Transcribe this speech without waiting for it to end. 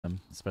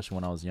especially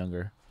when I was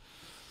younger.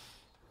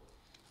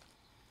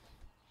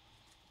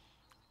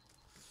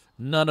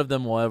 None of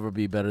them will ever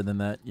be better than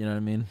that. You know what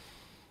I mean?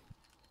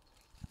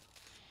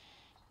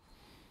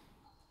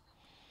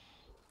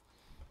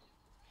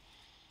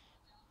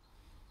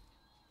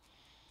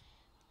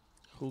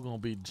 Who gonna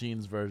beat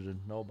Gene's version?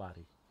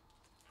 Nobody.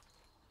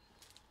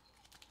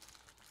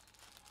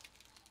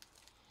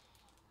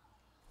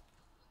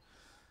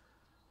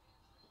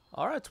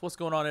 All right, what's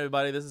going on,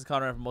 everybody? This is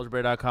Connor from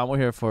Mojobreak.com. We're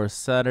here for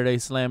Saturday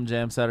Slam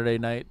Jam Saturday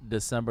night,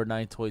 December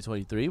 9th,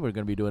 2023. We're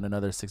going to be doing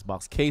another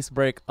 6-box case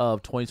break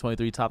of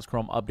 2023 Topps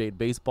Chrome Update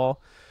Baseball,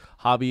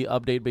 Hobby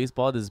Update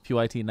Baseball. This is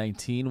PYT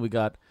 19. We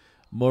got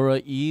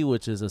Mura E,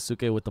 which is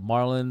Asuke with the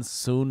Marlins,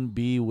 Soon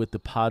B with the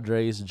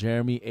Padres,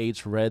 Jeremy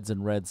H, Reds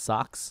and Red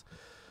Sox.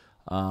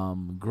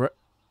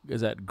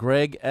 Is that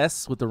Greg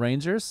S with the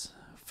Rangers,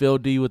 Phil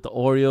D with the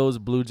Orioles,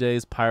 Blue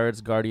Jays,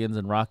 Pirates, Guardians,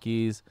 and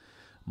Rockies.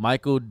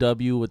 Michael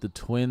W with the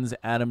Twins,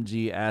 Adam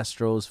G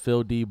Astros,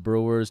 Phil D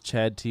Brewers,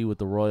 Chad T with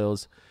the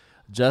Royals,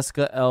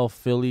 Jessica L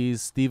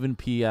Phillies, Stephen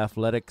P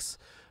Athletics,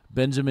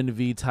 Benjamin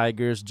V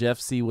Tigers, Jeff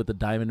C with the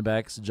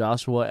Diamondbacks,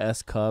 Joshua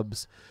S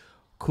Cubs,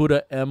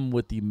 Kuda M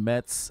with the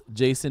Mets,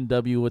 Jason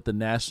W with the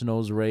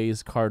Nationals,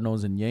 Rays,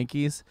 Cardinals, and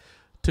Yankees,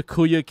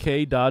 Takuya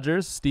K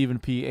Dodgers, Stephen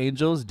P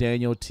Angels,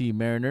 Daniel T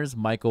Mariners,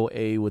 Michael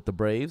A with the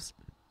Braves,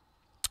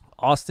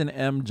 Austin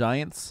M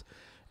Giants,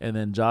 and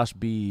then Josh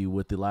B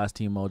with the Last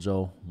Team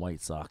Mojo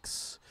White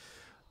Sox.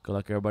 Good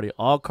luck, everybody.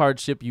 All card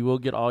ship. You will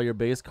get all your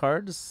base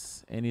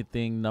cards.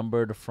 Anything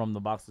numbered from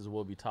the boxes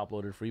will be top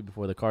loaded free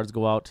before the cards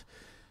go out.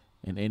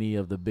 And any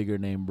of the bigger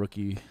name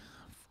rookie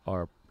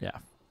or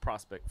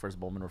prospect first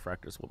Bowman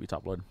refractors will be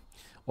top loaded,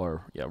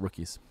 or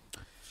rookies.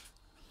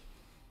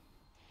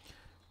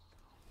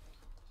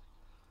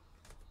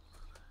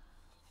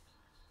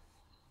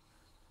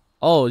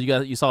 Oh,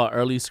 you saw an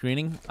early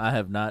screening? I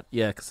have not.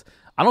 Yeah, 'cause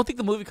I don't think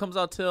the movie comes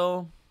out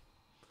till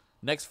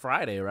next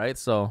Friday, right?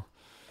 So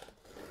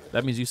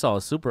that means you saw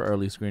a super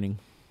early screening.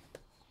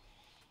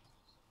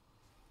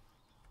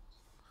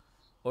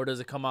 Or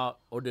does it come out,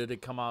 or did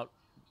it come out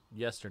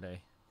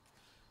yesterday?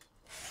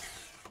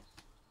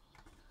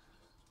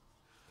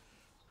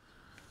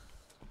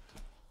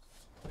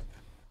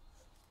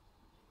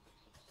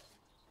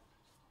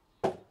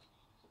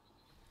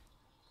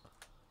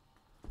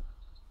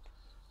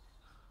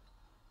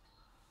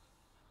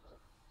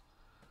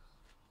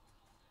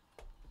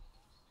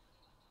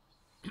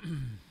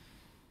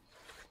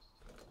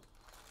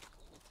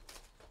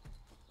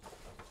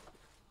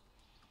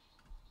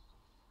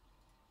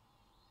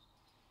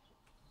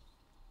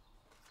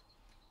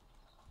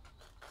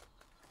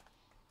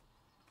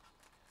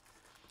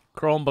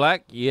 Chrome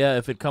Black? Yeah,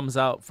 if it comes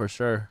out, for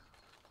sure.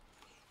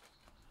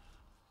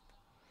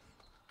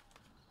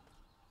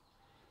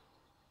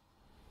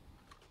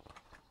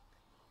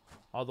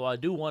 Although I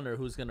do wonder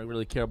who's going to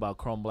really care about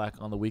Chrome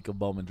Black on the week of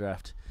Bowman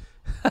Draft.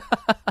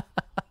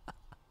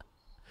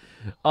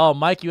 Oh,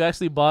 Mike, you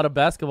actually bought a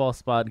basketball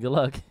spot. Good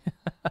luck.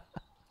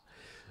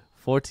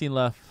 14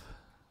 left.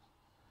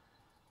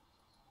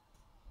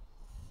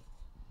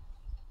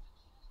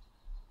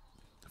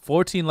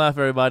 14 left,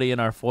 everybody, in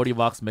our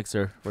 40-box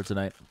mixer for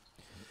tonight.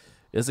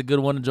 It's a good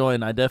one to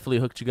join. I definitely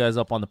hooked you guys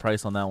up on the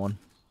price on that one.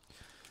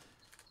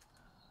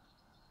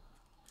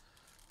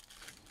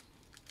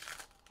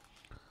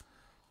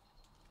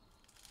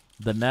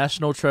 The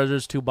National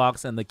Treasures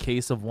 2-box and the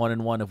case of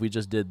 1-in-1. If we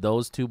just did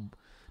those two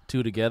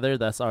together,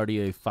 that's already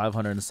a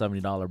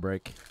 $570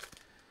 break.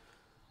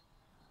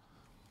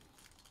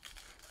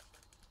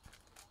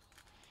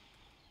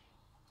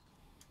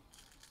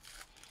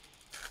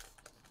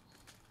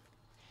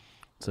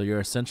 So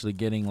you're essentially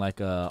getting like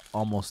a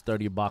almost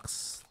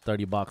 30-box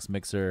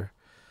mixer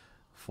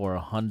for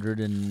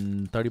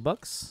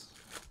 $130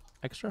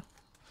 extra.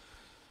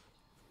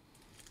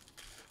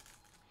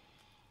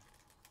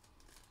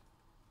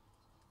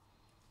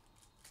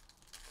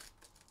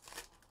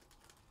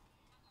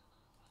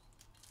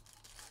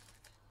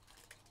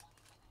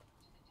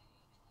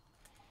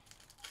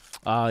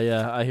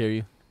 Yeah, I hear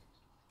you.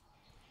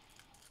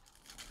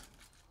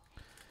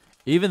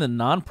 Even the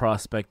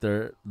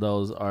non-prospector,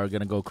 those are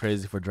going to go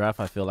crazy for draft,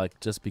 I feel like,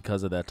 just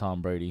because of that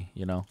Tom Brady,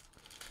 you know.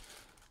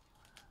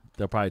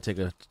 They'll probably take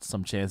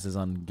some chances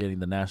on getting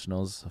the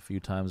Nationals a few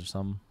times or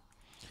something.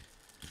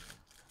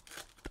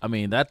 I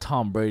mean, that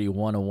Tom Brady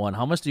 1-on-1,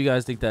 how much do you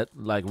guys think that,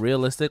 like,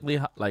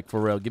 realistically, like, for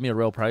real, give me a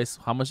real price,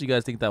 how much do you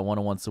guys think that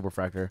 1-on-1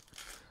 Superfractor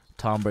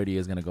Tom Brady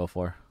is going to go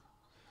for?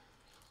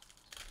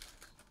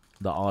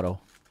 The auto.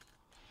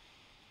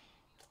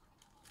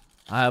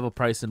 I have a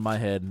price in my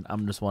head.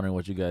 I'm just wondering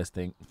what you guys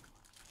think.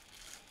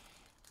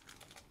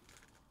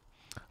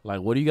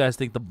 Like, what do you guys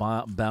think the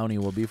bounty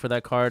will be for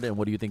that card, and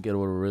what do you think it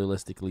will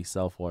realistically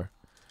sell for?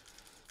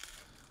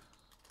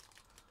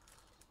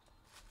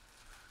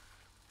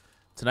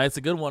 Tonight's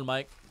a good one,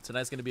 Mike.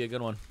 Tonight's going to be a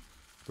good one,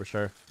 for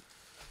sure.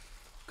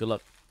 Good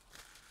luck.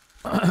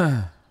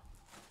 All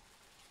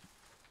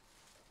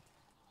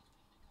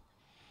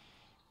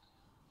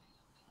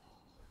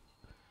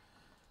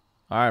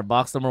right,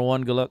 box number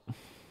 1, good luck.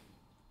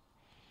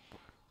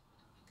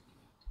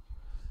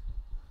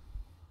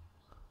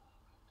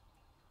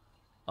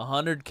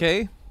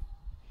 $100K.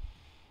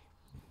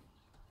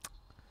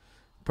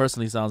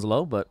 Personally sounds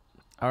low, but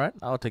all right,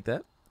 I'll take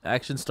that.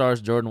 Action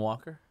Stars Jordan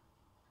Walker.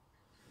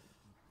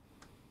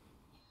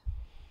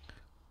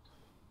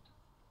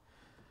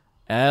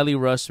 Allie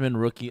Rushman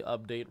rookie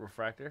update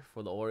refractor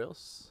for the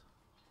Orioles.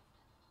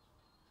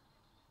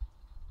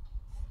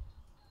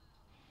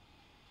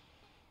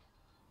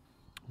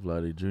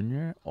 Vladdy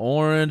Jr.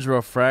 Orange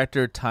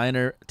refractor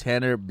Tanner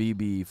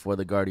BB for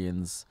the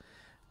Guardians.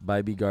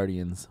 BB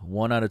Guardians.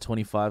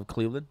 1/25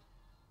 Cleveland.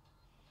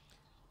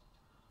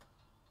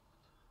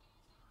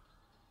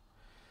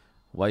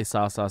 White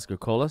Sox Oscar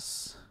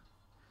Colas.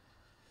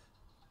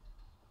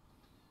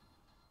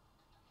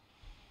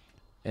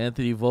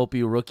 Anthony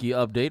Volpe rookie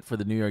update for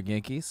the New York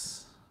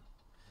Yankees.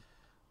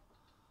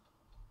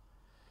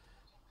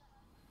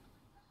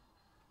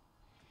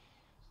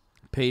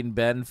 Peyton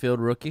Battenfield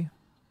rookie.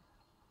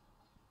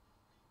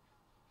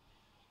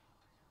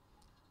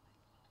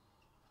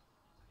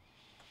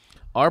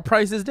 Are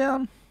prices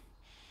down?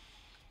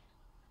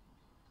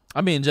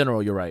 I mean, in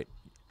general, you're right.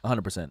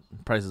 100%.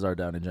 Prices are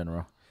down in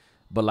general.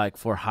 But, like,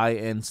 for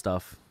high-end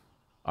stuff,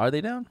 are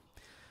they down?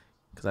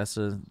 Because I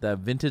said that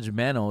vintage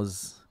Mano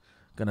is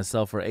going to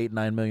sell for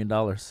 $8-9 million.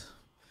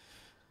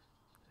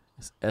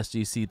 It's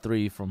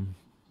SGC3 from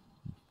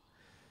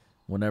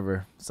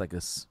whenever. It's like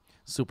a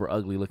super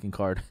ugly-looking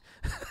card.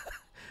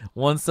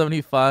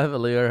 175,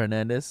 Elier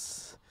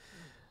Hernandez.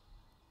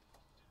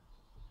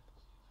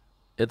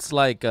 It's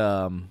like,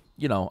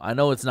 you know, I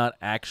know it's not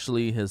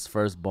actually his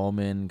first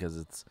Bowman because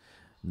it's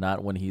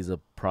not when he's a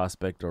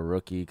prospect or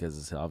rookie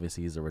because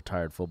obviously he's a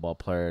retired football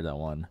player that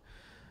won,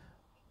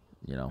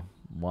 you know,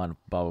 blah,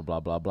 blah, blah,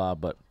 blah, blah.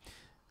 But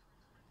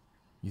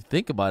you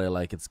think about it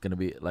like it's going to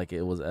be like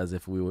it was as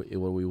if we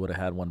would have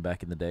had one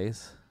back in the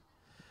days.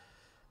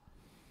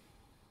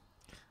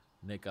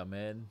 Nick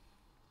Ahmed.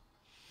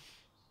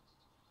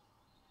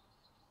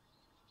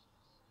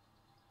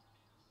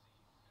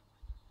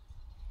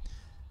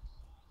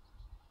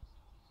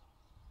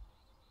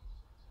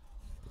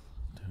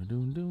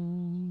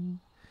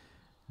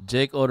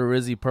 Jake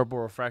Odorizzi purple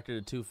refractor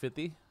to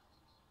 250.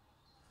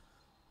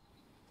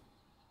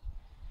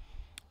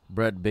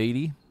 Brett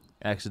Beatty,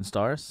 Action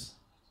Stars.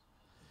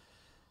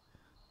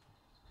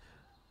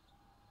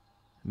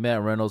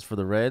 Matt Reynolds for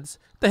the Reds.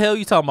 The hell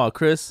you talking about,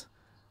 Chris?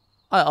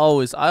 I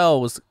always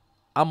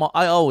come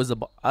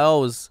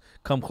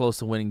close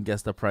to winning.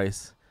 Guess the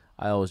price.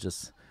 I always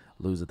just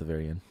lose at the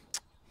very end.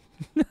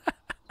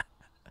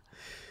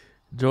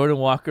 Jordan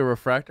Walker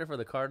refractor for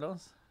the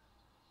Cardinals.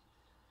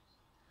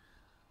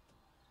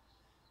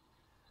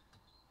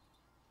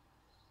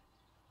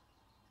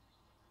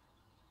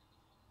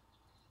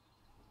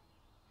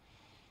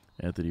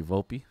 Anthony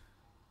Volpe.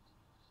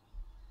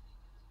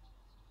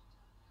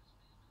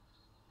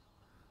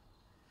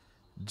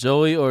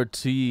 Joey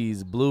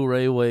Ortiz,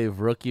 Blu-ray Wave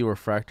rookie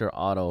refractor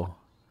auto.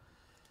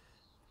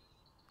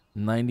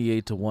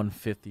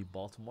 98/150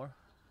 Baltimore.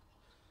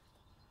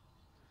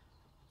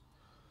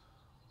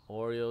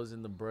 Orioles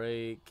in the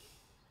break.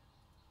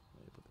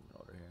 Let me put them in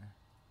order here.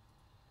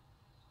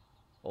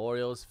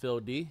 Orioles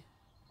Phil D.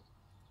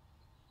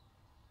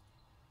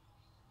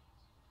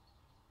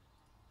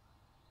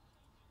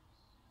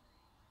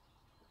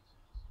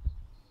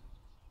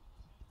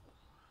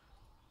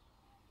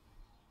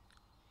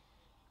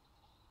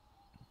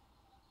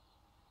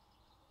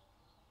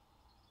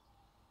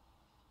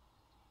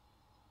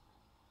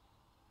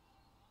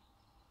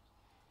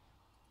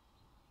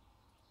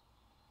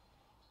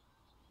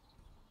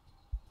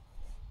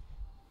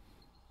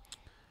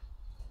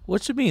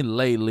 What you mean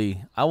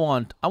lately? I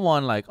won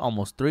like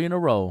almost 3 in a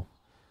row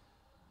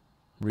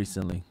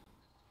recently.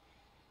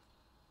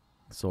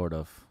 Sort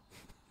of.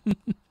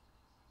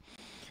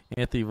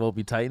 Anthony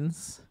Volpe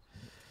Titans.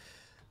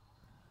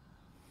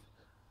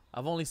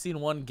 I've only seen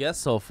one guess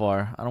so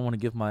far. I don't want to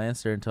give my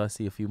answer until I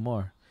see a few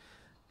more.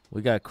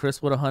 We got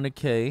Chris with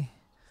 100K.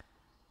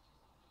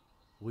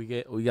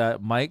 We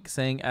got Mike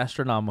saying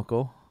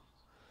astronomical,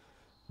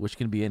 which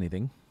can be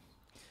anything.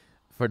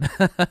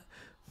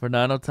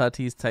 Fernando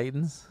Tatis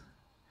Titans.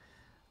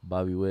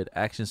 Bobby Witt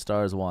Action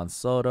Stars Juan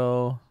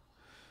Soto.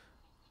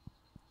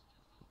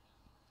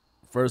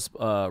 First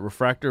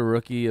refractor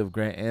rookie of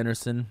Grant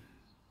Anderson.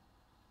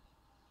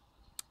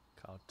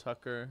 Kyle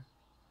Tucker.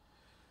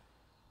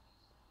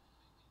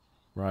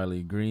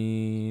 Riley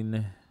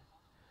Green.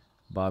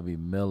 Bobby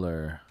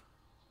Miller.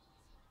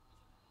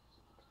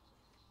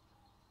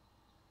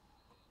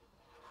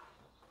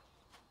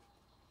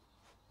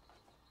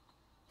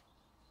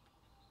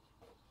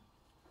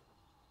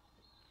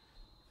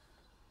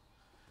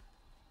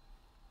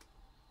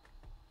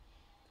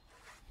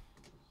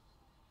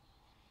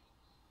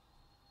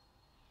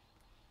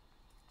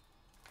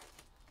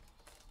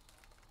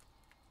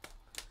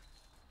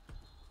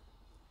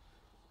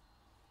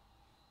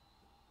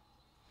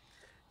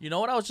 You know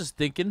what I was just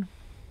thinking,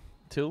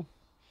 too?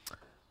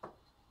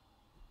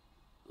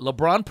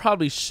 LeBron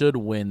probably should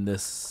win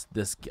this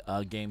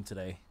game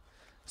today,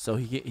 so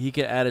he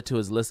can add it to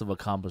his list of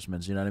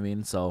accomplishments. You know what I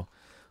mean? So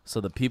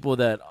the people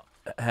that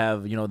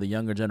have, you know, the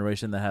younger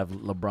generation that have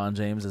LeBron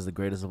James as the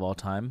greatest of all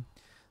time.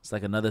 It's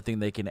like another thing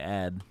they can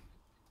add.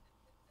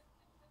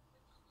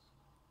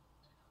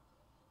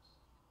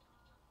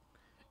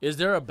 Is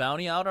there a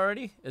bounty out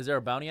already? Is there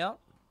a bounty out?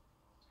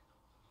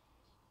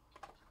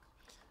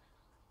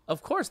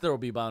 Of course there will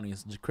be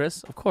bounties,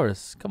 Chris. Of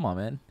course. Come on,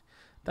 man.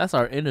 That's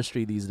our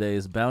industry these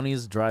days.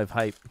 Bounties drive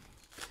hype.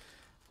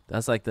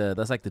 That's like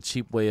the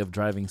cheap way of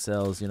driving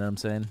sales, you know what I'm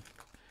saying?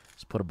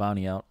 Just put a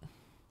bounty out.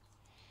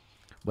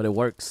 But it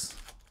works.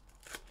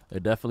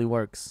 It definitely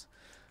works.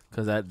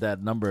 Cuz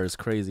that number is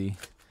crazy.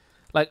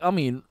 Like, I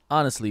mean,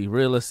 honestly,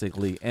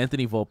 realistically,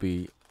 Anthony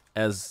Volpe,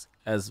 as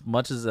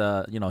much as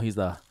you know, he's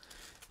the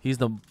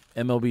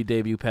MLB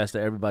debut patch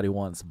that everybody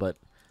wants, but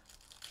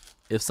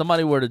if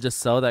somebody were to just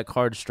sell that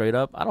card straight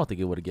up, I don't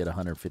think it would get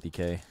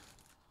 150K.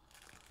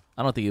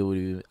 I don't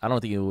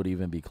think it would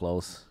even be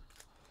close.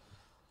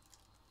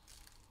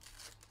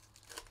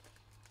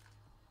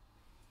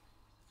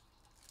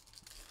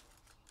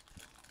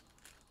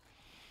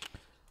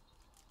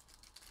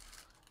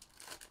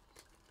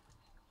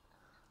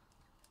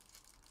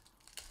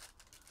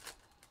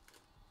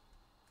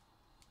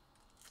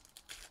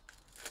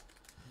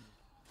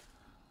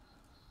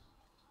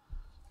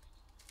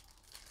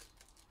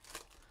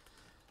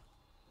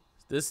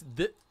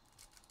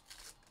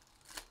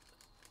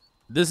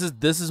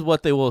 This is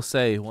what they will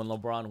say when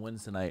LeBron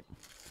wins tonight.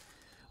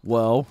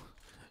 Well,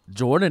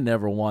 Jordan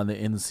never won the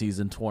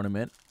in-season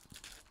tournament,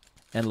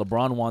 and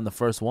LeBron won the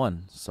first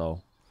one.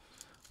 So,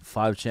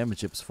 5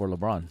 championships for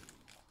LeBron.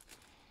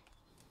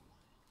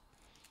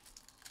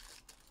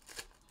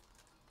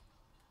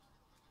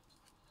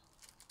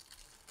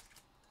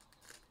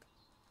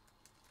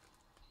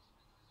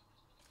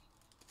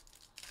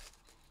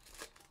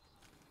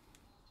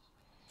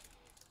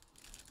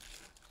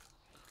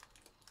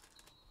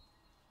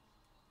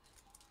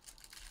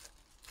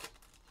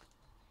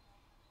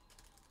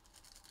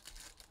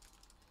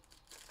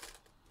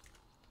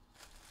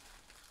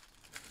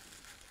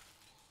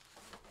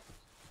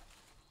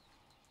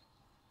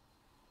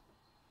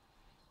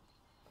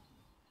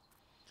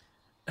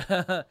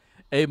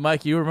 Hey,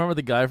 Mike, you remember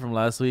the guy from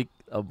last week,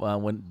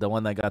 when the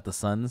one that got the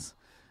Suns,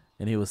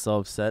 and he was so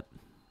upset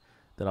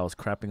that I was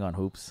crapping on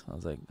hoops? I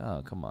was like,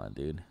 oh, come on,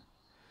 dude.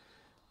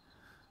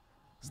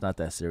 It's not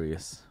that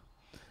serious.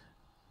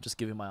 Just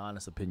giving my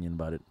honest opinion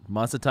about it.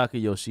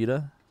 Masataka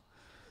Yoshida,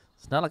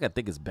 it's not like I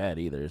think it's bad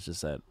either. It's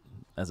just that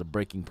as a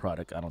breaking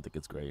product, I don't think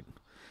it's great.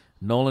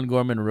 Nolan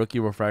Gorman, rookie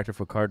refractor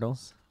for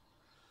Cardinals.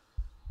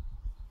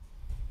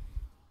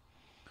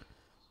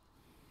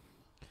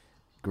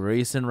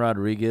 Grayson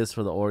Rodriguez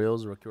for the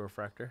Orioles, rookie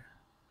refractor.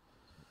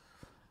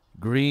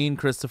 Green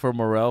Christopher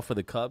Morel for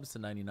the Cubs to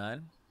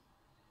 99.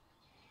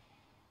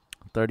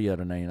 30 out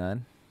of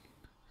 99.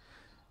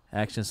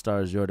 Action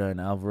Stars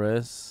Jordan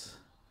Alvarez.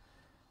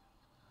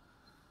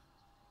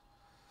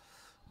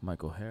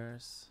 Michael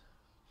Harris.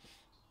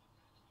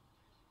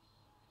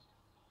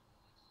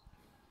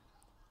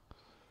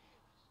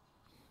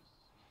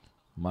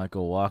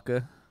 Michael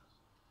Walker.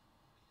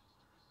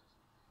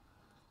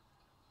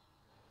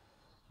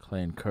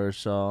 Clayton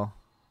Kershaw.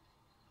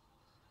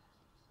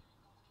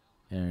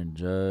 Aaron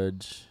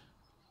Judge.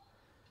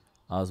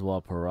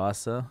 Oswald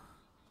Peraza.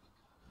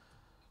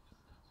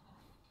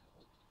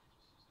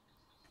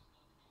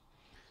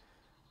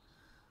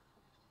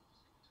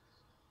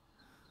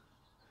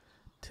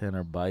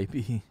 Tanner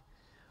Bybee.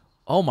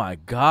 Oh my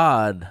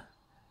God.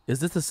 Is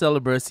this a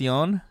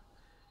celebration?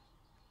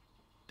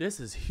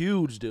 This is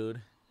huge,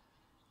 dude.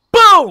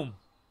 Boom!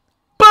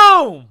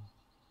 Boom!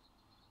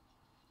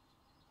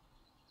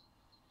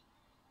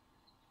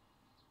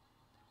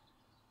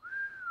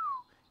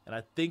 And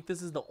I think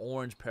this is the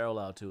orange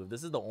parallel, too. If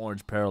this is the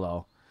orange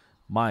parallel,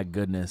 my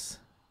goodness.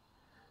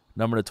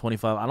 Number to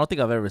 25. I don't think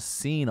I've ever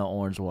seen an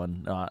orange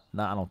one. No,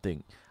 I don't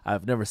think.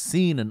 I've never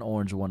seen an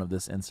orange one of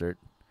this insert.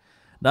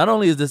 Not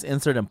only is this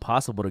insert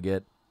impossible to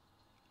get,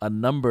 a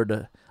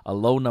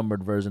low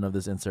numbered version of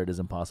this insert is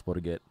impossible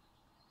to get.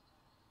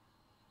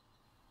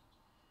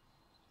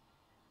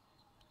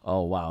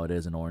 Oh, wow, it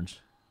is an orange.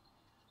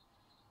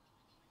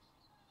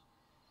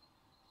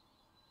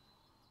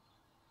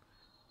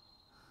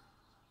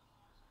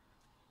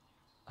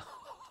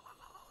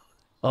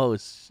 Oh,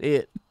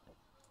 shit.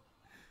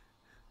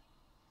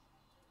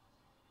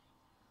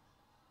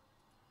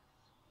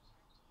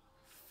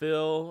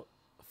 Phil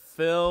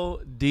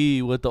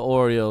D with the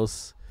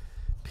Orioles.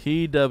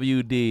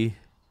 PWD.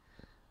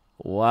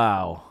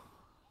 Wow.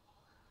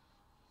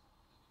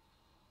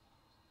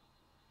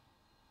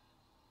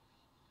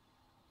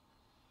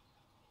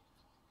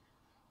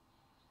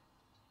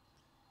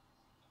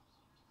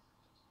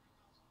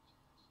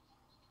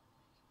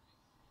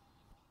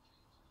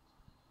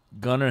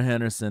 Gunnar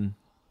Henderson.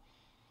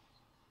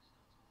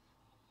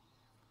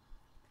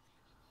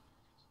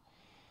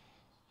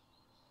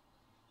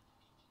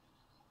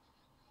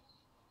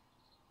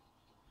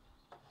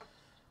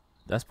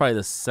 That's probably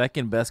the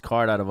second best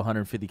card out of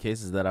 150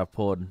 cases that I've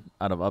pulled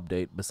out of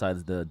update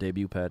besides the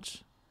debut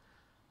patch.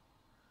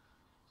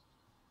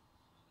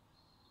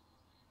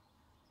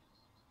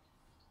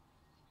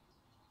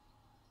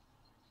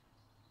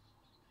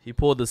 He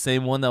pulled the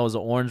same one that was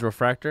an orange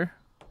refractor.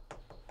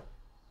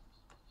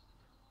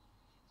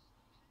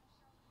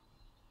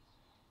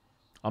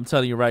 I'm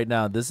telling you right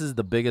now, this is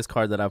the biggest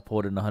card that I've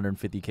pulled in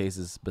 150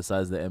 cases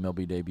besides the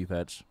MLB debut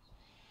patch.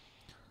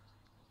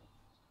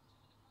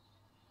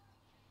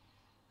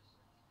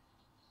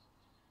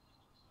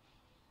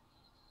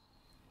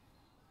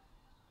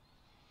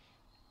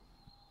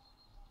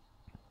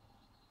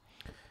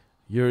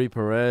 Yuri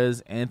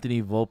Perez,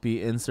 Anthony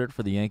Volpe insert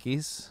for the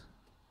Yankees.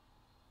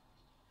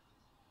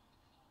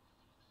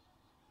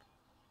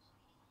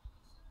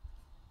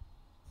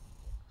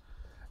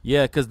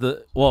 Yeah, because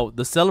the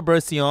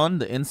Celebration,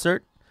 the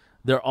insert,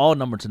 they're all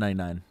numbered to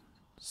 99.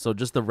 So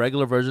just the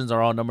regular versions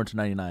are all numbered to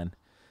 99.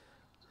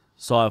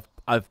 So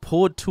I've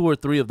pulled 2 or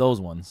 3 of those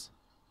ones.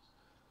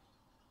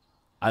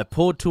 I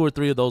pulled 2 or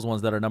 3 of those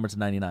ones that are numbered to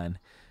 99.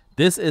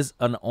 This is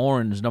an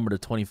orange number to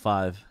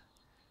 25,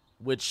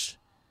 which,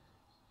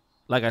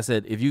 like I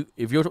said, if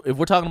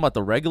we're talking about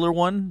the regular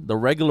one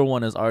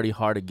is already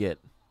hard to get.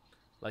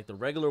 Like the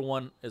regular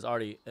one is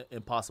already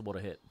impossible to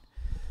hit,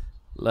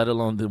 let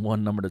alone the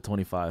one number to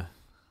 25.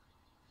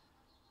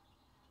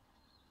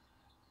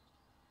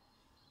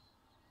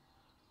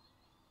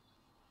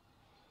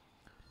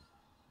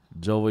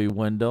 Joey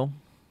Wendell.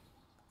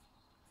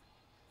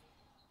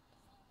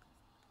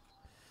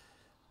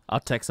 I'll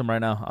text him right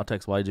now. I'll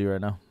text YG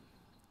right now.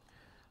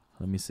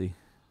 Let me see.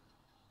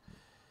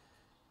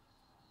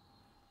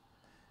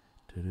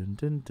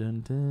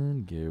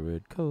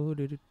 Garrett Cole.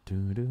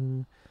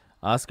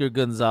 Oscar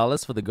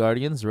Gonzalez for the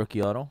Guardians,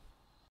 rookie auto.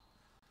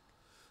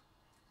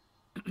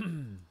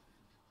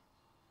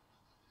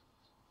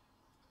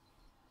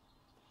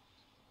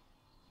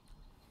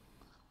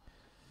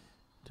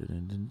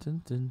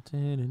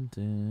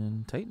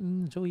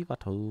 Titan Joey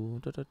Votto.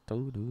 Alright,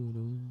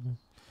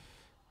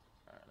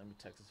 let me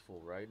text this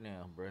fool right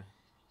now, bruh.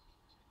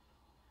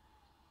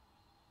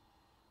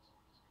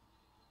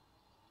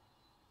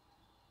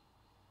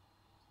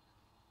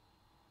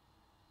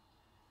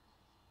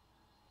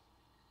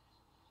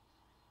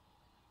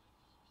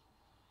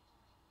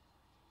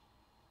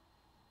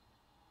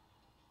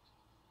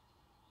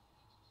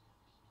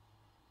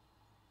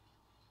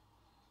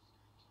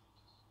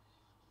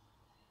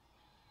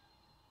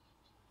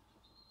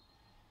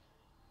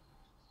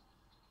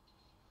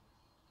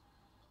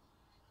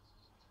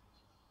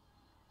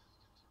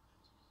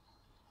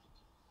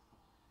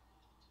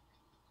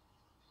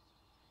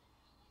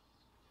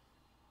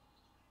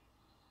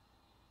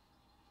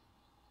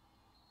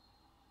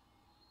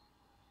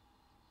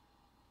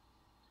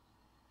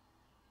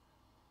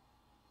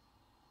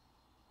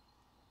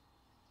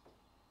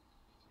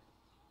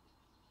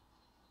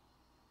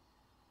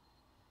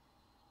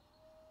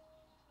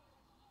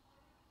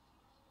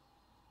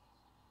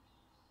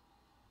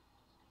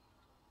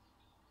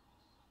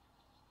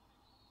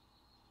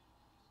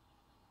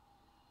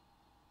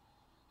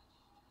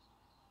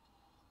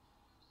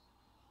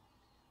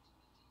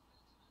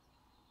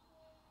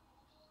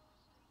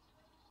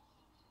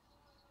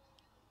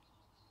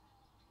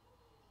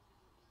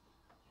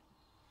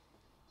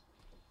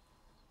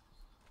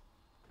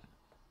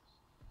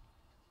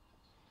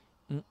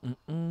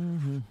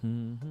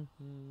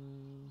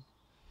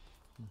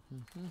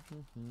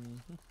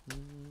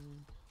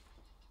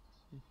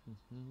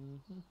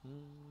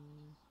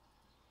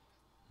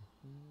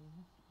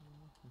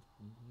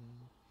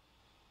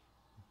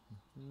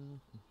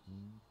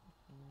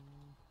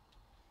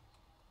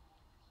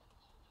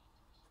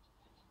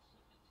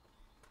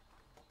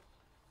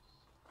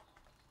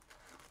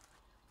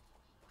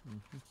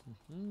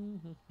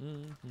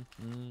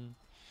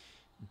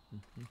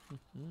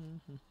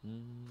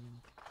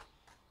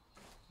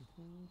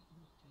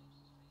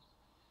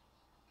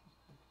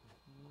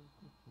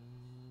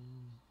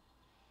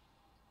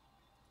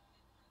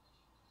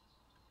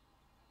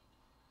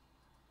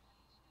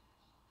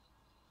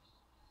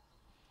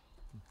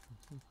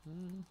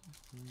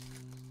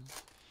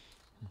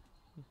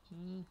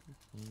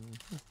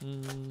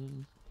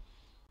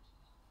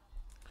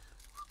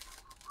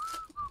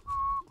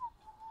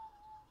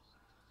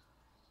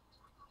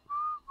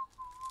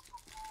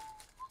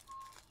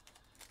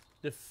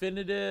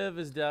 Definitive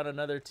is down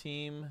another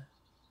team.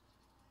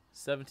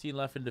 17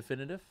 left in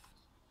definitive.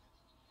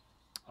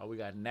 Oh, we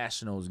got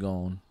Nationals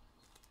going.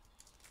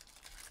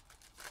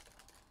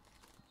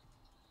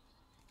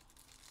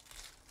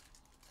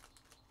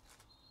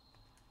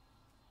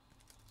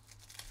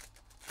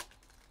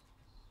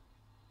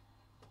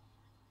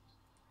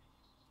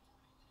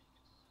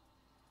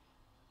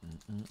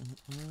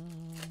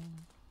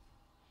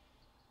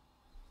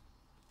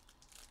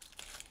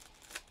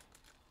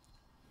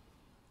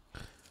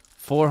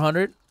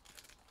 $400.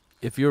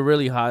 If you're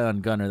really high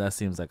on Gunner, that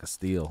seems like a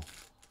steal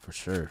for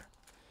sure.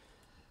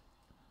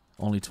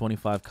 Only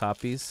 25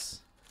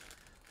 copies.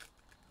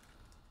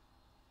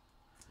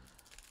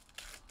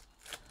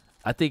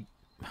 I think,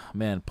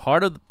 man,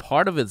 part of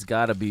it's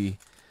gotta be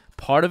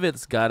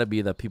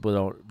that people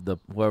don't,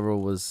 whoever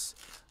was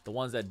the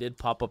ones that did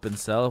pop up and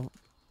sell,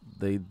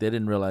 they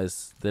didn't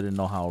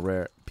know how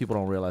rare, people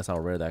don't realize how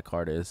rare that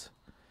card is.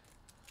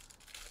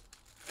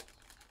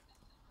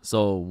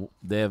 So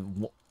they have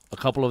a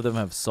couple of them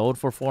have sold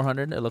for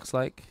 400. It looks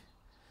like,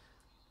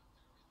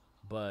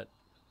 but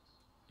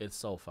it's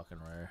so fucking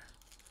rare.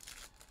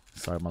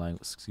 Sorry, my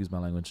language. Excuse my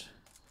language.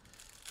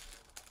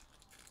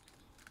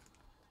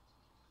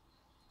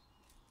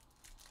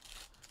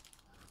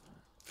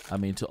 I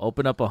mean, to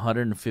open up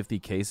 150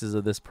 cases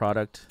of this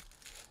product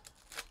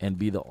and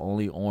be the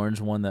only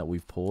orange one that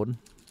we've pulled.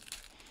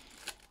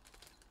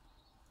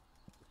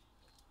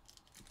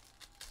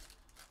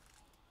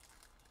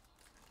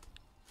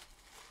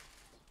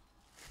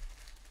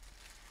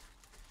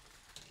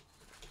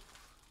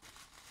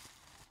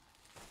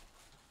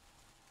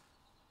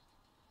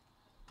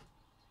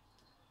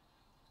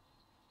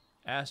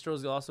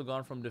 Astros also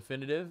gone from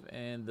definitive,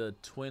 and the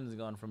Twins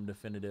gone from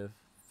definitive.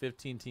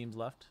 15 teams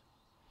left.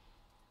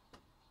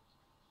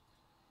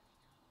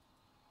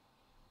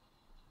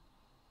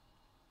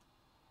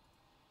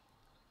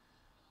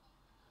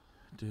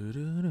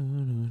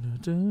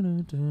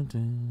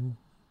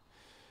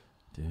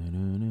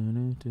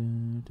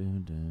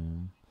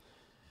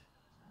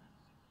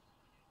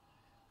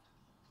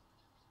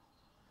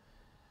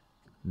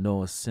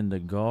 Noah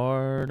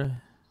Syndergaard.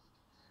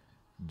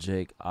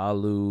 Jake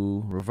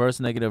Alu. Reverse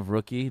negative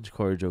rookie.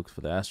 Corey Jokes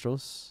for the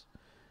Astros.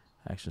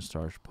 Action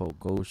Stars. Pope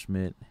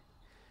Goldschmidt.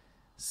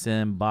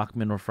 Sam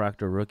Bachman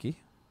refractor rookie.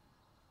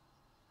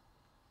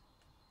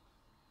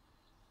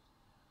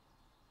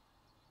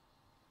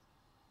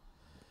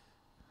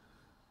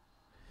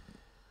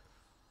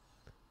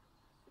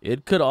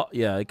 It could,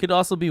 yeah, it could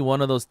also be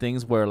one of those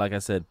things where, like I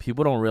said,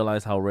 people don't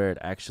realize how rare it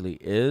actually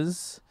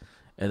is,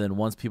 and then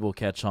once people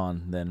catch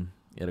on, then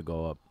it'll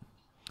go up.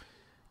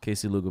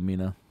 Casey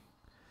Lugumina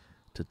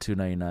to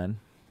 $2.99.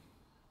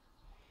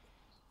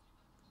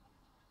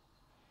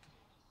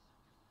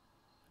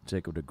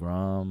 Jacob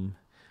deGrom,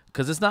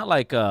 because it's not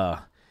like I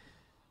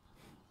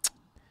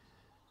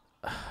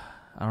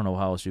don't know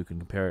how else you can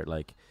compare it.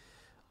 Like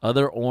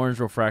other orange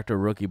refractor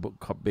rookie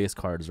base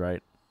cards,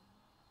 right?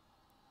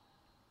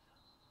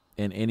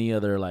 In any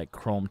other like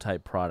chrome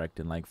type product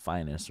in like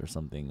Finest or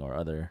something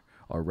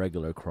or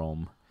regular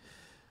chrome,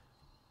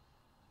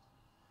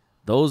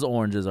 those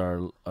oranges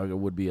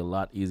would be a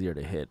lot easier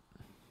to hit.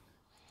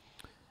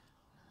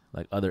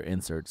 Like other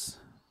inserts.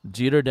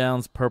 Jeter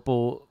Downs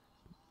purple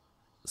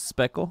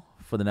speckle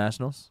for the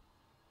Nationals.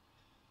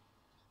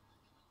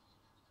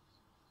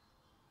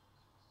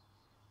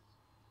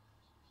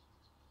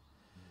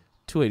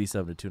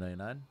 $287 to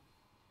 $299.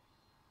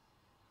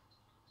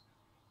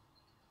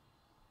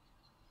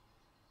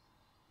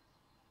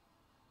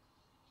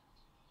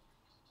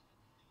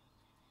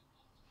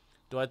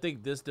 Do I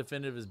think this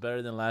definitive is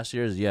better than last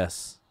year's?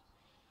 Yes,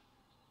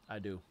 I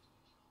do.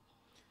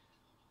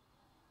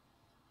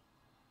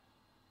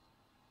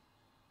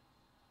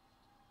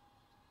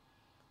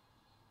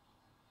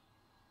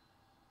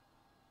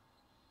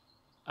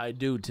 I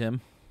do, Tim.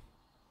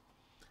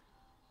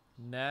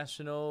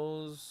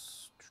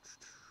 Nationals.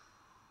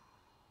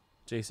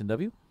 Jason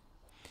W.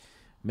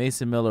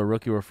 Mason Miller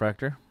rookie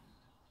refractor.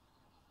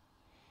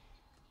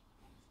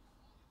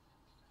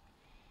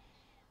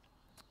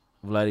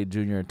 Vladdy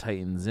Jr.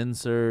 Titans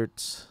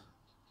insert.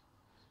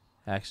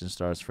 Action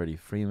Stars Freddie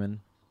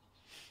Freeman.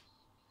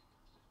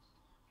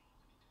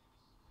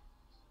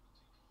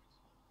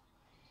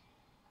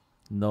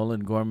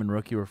 Nolan Gorman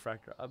rookie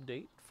refractor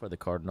update for the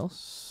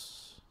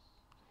Cardinals.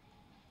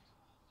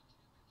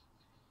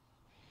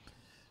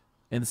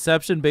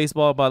 Inception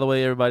Baseball, by the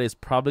way, everybody, is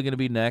probably going to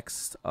be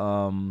next.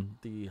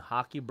 The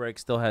hockey break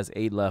still has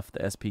 8 left.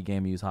 The SP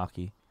Game Use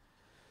Hockey.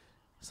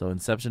 So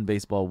Inception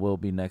Baseball will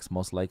be next,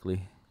 most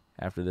likely,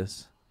 after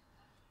this.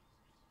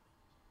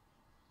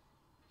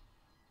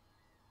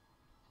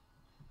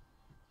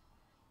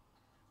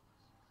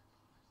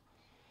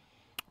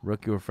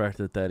 Rookie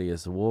refractor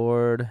Thaddeus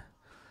Ward.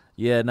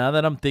 Yeah, now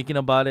that I'm thinking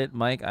about it,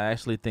 Mike, I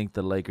actually think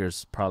the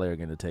Lakers probably are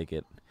going to take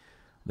it.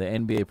 The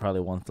NBA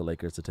probably wants the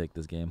Lakers to take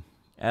this game.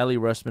 Ali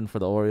Rushman for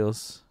the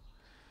Orioles.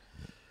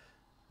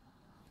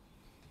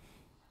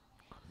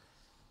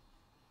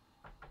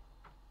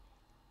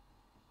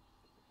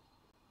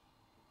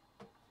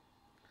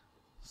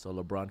 So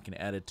LeBron can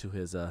add it to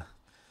his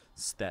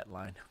stat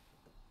line.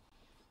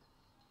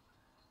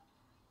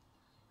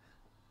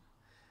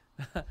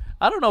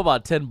 I don't know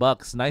about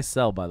 $10. Nice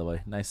sell, by the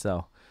way. Nice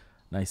sell.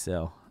 Nice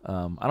sell. I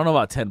don't know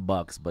about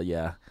 $10, but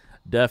yeah,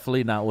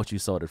 definitely not what you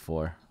sold it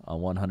for.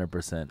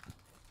 100%.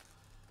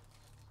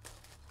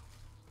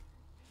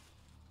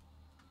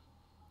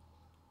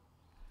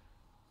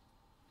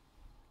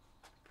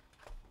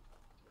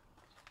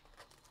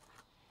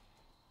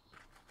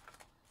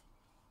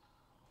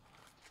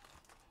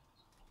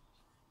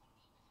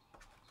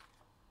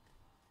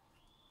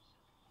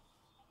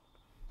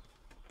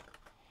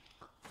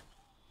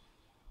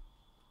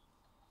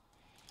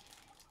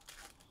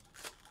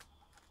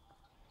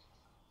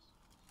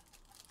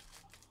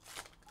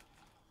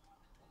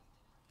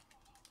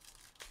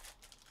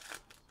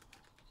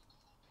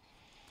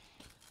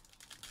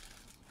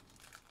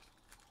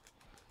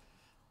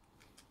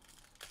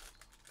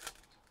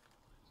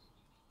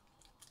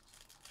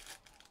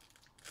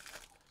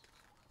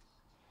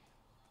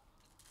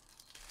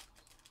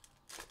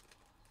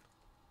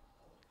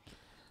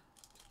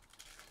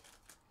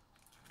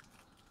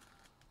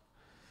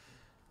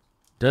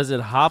 Does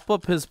it hop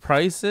up his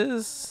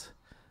prices?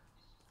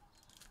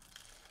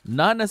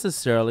 Not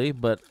necessarily,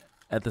 but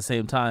at the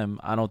same time,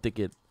 I don't think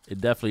it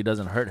definitely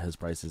doesn't hurt his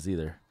prices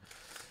either.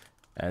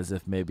 As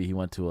if maybe he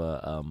went to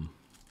a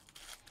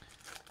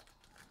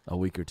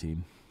weaker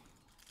team.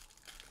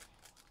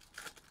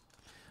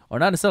 Or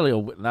not necessarily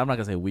I'm not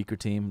gonna say weaker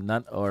team,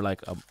 or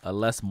like a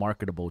less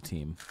marketable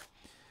team.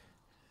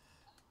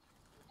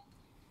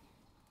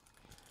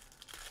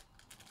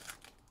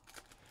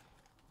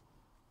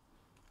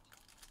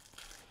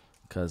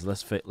 Because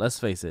let's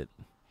face it,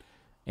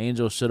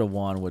 Angels should have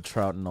won with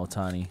Trout and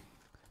Ohtani,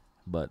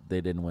 but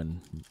they didn't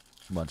win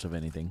much of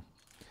anything.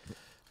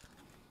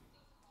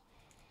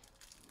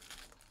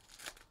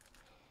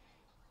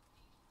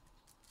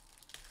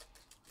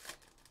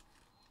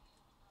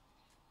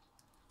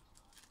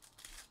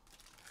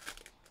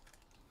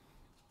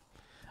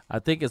 I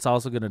think it's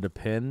also going to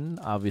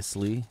depend,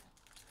 obviously,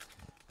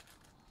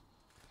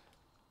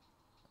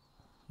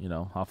 you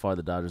know, how far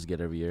the Dodgers get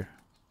every year.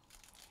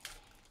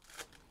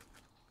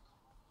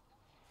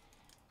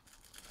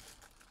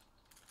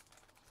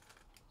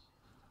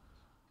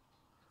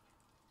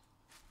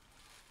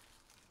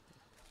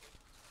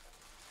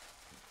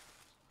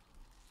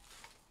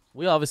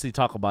 We obviously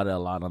talk about it a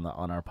lot on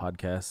our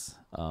podcast.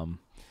 I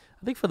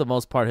think for the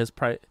most part, his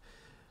price,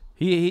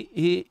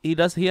 he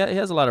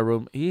has a lot of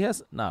room. He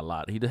has not a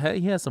lot. He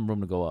has some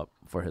room to go up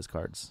for his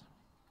cards,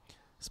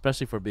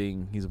 especially for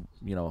being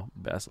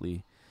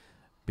vastly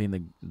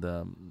being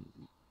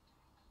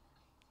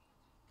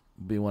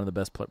being one of the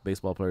best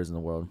baseball players in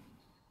the world.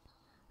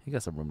 He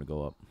got some room to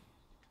go up.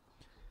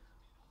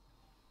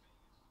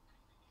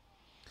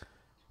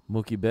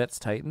 Mookie Betts,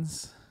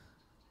 Titans.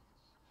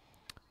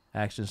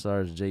 Action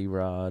Stars,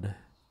 J-Rod.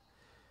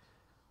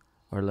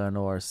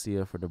 Orlando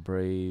Arcia for the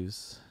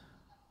Braves.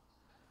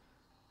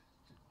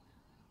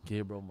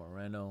 Gabriel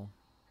Moreno.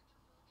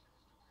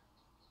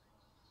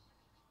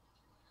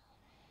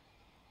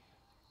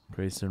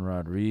 Grayson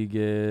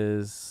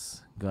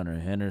Rodriguez. Gunnar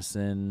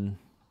Henderson.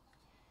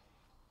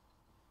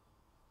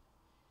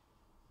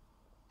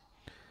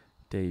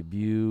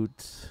 Debut.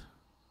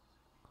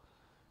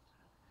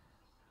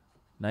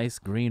 Nice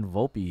green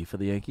Volpe for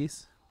the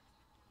Yankees.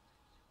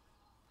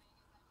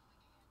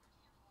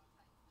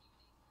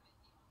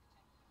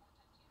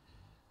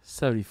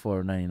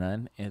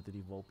 $74.99.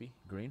 Anthony Volpe,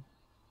 green.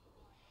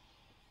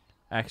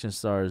 Action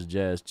Stars,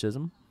 Jazz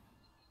Chisholm.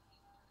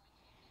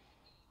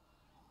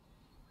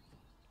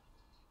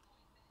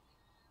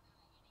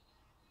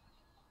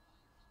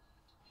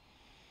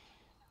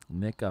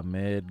 Nick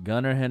Ahmed.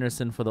 Gunnar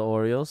Henderson for the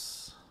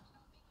Orioles.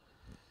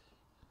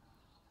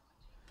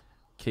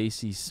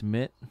 Casey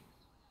Smith.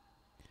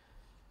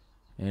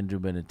 Andrew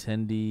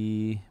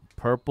Benintendi.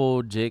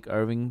 Purple Jake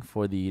Irving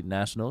for the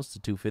Nationals to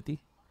 250.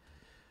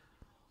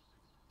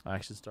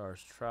 Action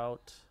Stars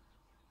Trout.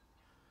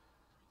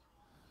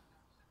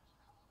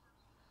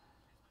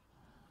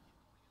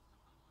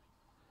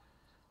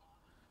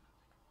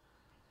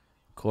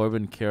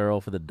 Corbin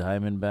Carroll for the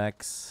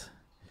Diamondbacks.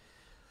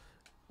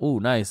 Ooh,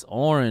 nice.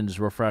 Orange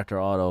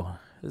refractor auto.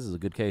 This is a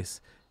good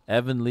case.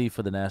 Evan Lee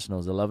for the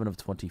Nationals, 11 of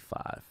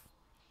 25.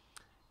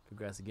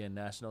 Congrats again,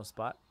 National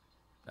spot.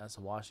 That's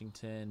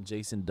Washington.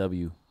 Jason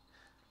W.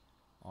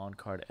 On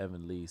card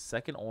Evan Lee.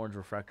 Second orange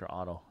refractor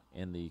auto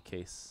in the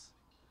case.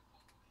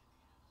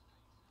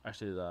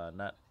 Actually,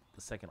 not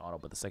the second auto,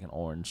 but the second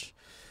orange.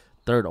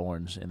 Third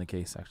orange in the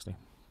case, actually.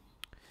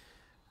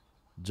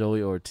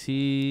 Joey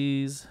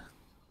Ortiz.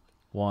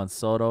 Juan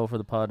Soto for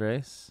the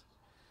Padres.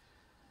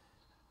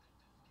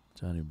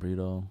 Johnny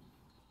Brito.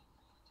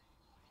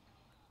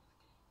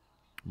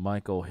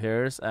 Michael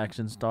Harris,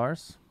 Action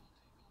Stars.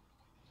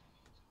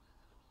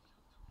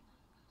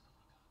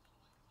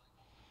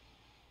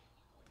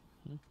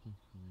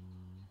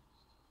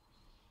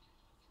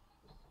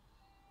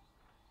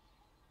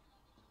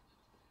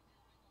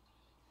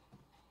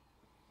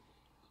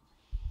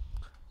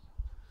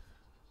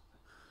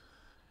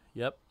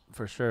 Yep,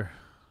 for sure.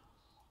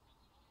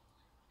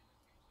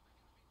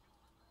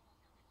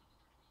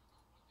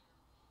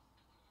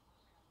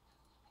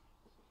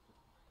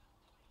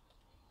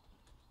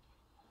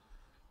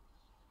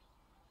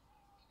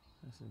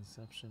 This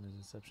Inception is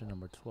Inception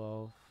number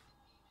 12.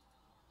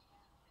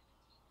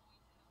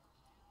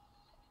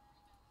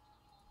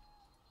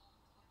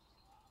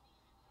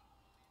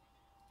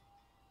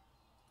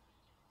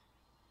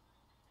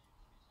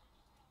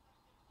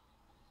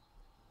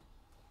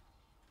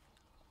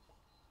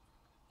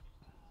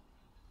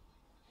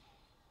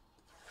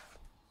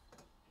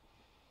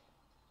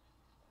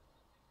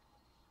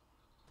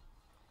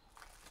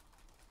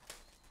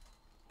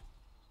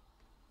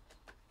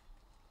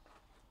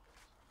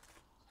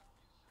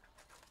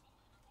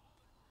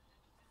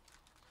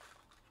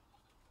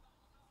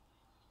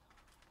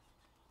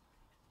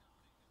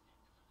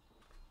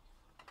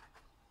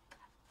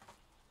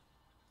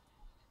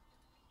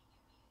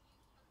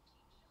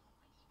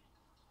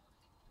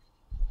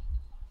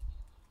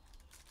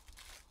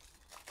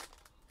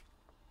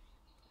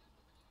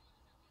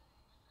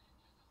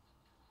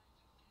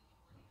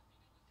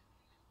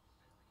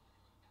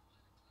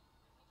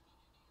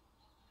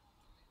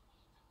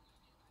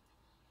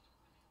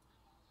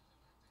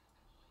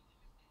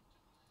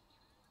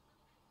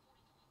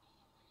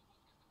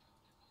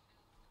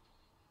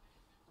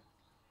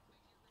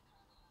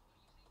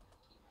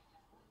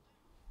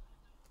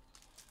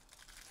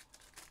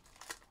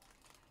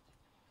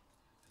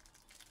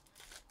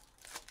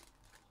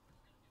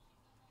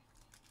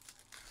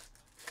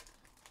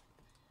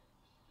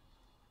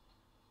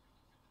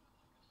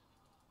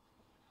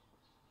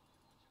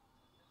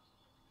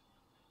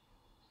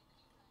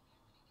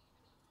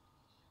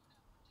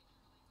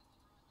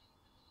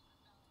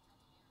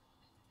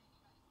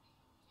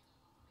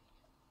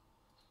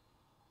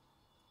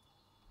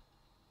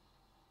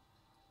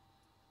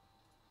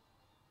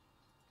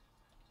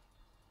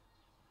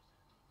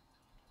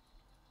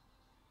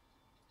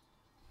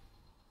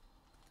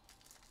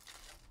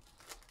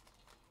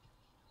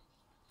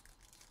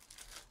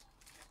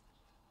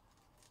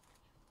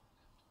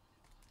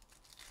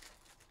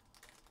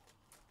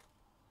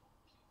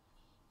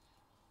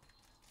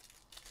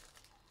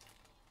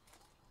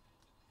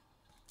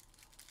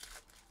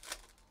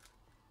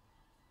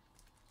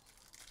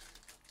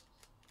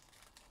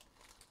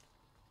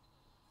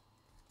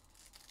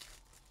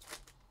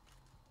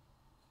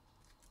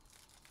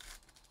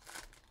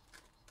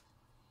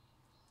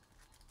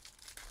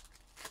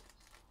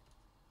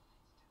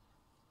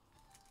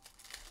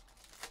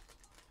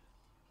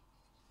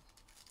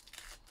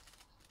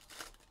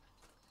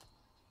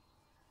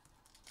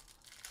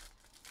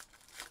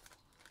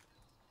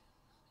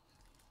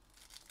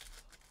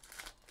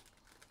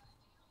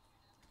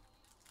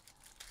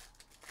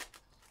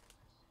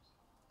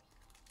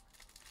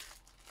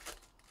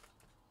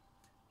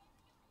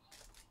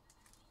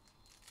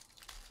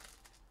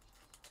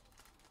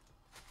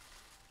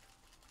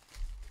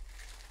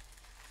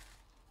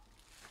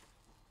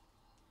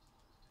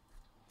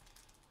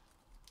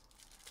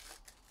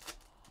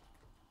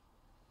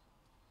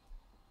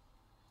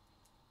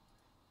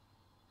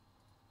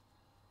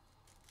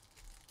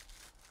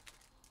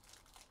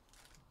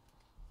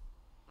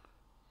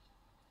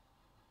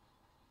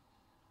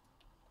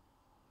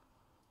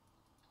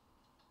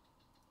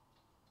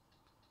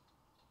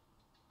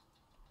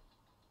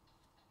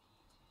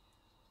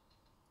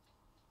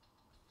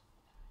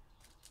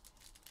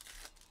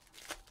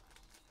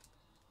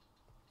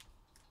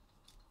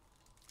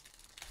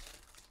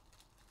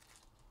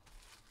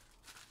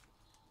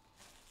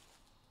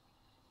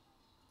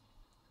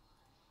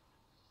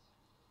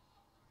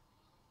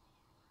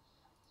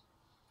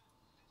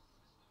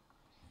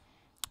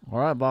 All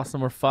right, box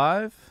number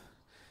 5.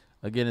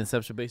 Again,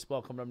 Inception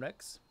Baseball coming up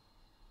next.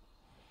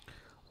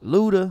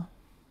 Luda.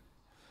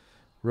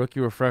 Rookie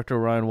refractor,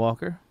 Ryan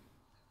Walker.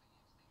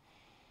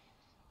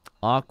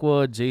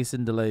 Aqua,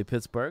 Jason DeLay,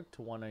 Pittsburgh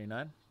to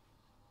 199.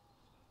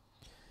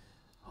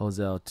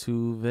 Jose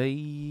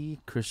Altuve,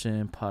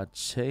 Christian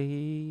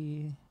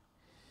Pache.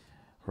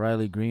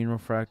 Riley Green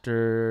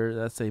refractor.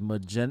 That's a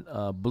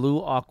magenta,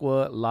 blue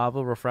aqua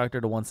lava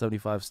refractor to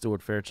 175.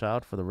 Stuart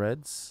Fairchild for the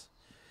Reds.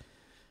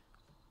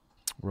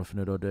 Roughing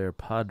it O'Dare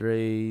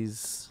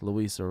Padres.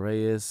 Luis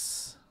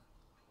Reyes.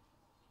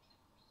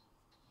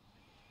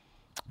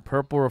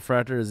 Purple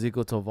refractor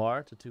Ezekiel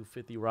Tovar to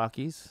 250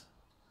 Rockies.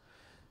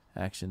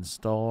 Action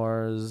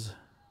Stars.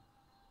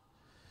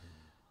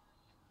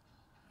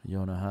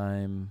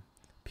 Yonaheim.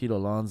 Pete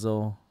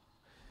Alonso.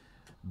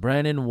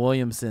 Brandon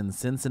Williamson,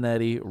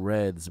 Cincinnati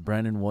Reds.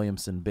 Brandon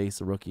Williamson,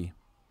 base rookie.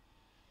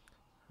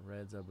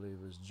 Reds, I believe,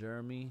 was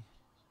Jeremy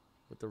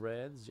with the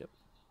Reds. Yep.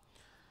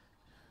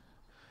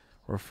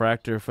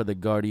 Refractor for the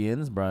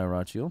Guardians, Brian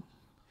Raccio.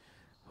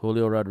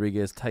 Julio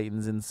Rodriguez,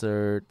 Titans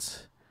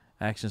insert.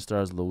 Action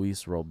Stars,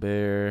 Luis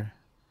Robert.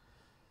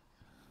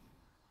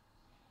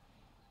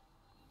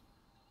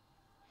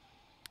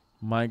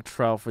 Mike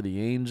Trout for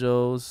the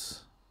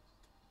Angels.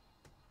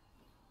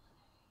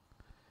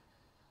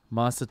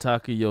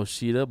 Masataka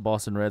Yoshida,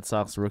 Boston Red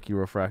Sox rookie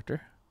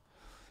refractor.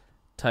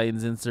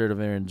 Titans insert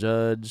of Aaron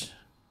Judge.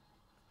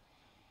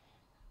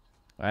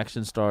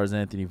 Action Stars,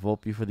 Anthony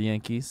Volpe for the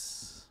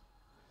Yankees.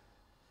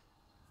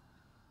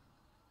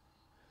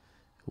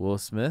 Will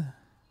Smith.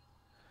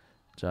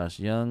 Josh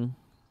Young.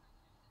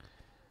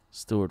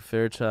 Stuart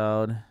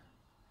Fairchild.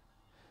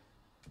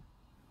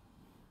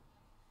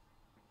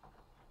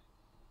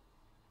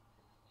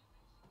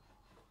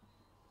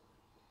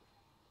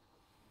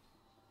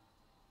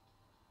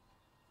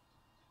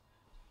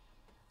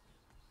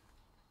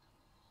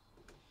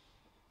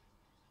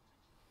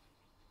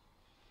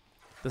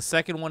 The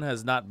second one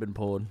has not been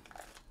pulled.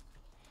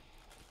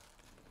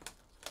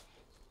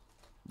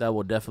 That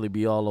will definitely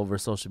be all over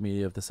social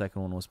media if the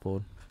second one was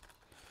pulled.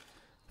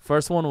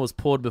 First one was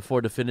pulled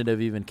before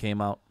Definitive even came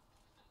out.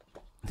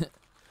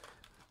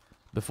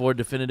 Before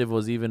Definitive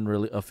was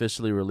even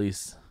officially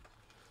released.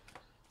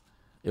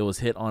 It was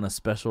hit on a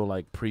special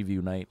like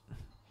preview night.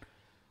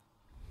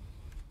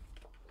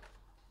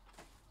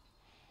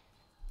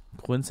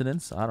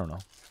 Coincidence? I don't know.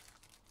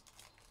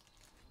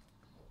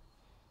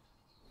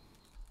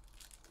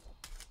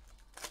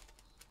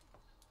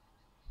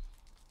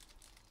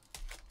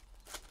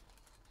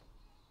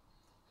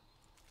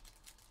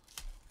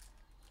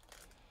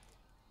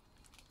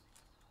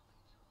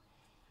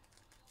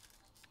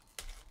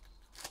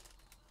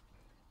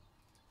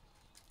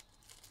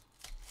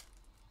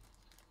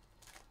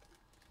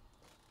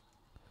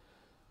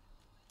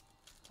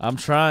 I'm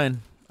trying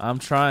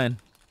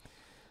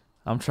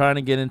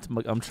to get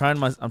into. I'm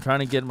trying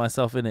to get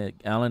myself in it.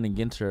 Allen and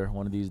Ginter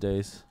one of these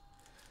days.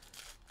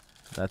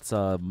 That's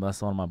one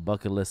of my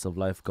bucket list of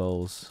life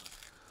goals.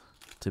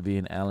 To be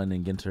an Allen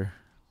and Ginter.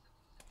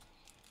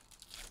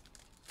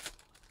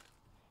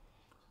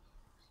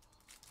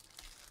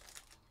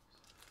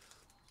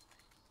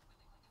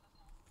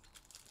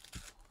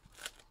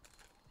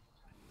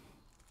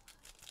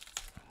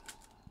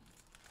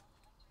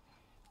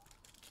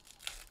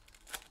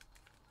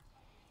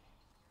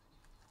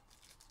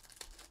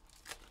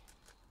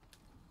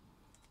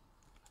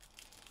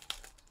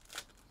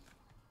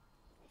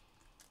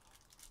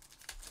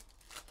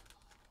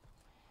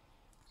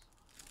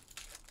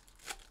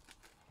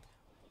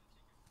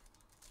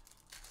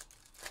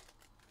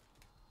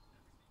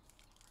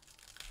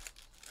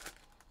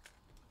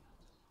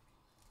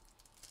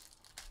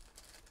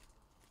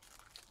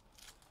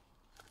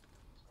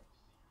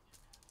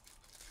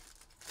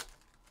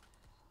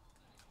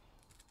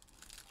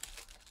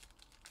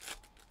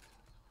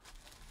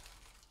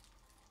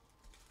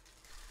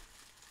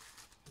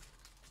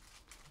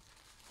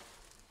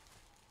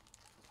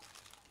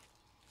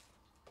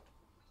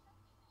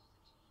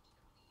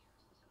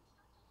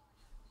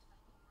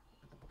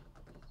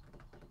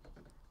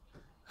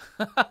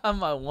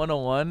 My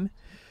 101.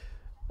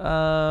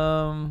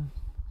 I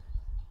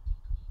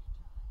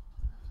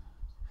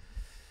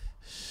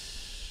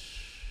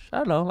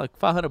don't know, like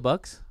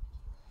 $500.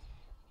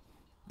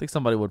 I think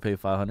somebody would pay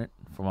 $500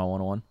 for my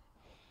 101.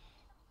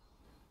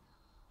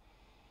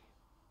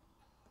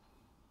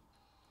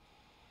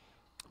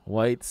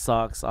 White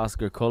Sox,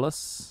 Oscar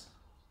Colas.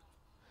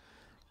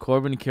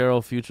 Corbin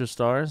Carroll, Future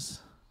Stars.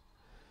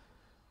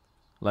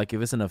 Like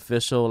if it's an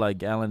official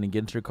like Allen and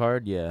Ginter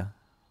card, yeah.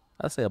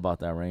 I'd say about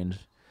that range.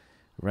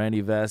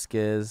 Randy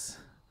Vasquez.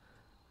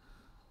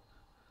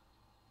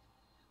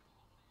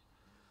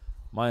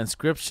 My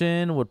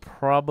inscription would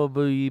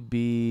probably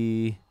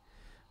be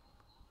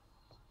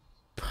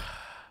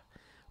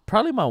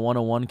probably my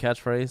 101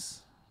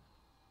 catchphrase.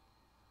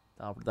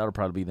 That'll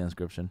probably be the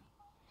inscription.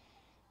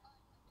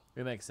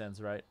 It makes sense,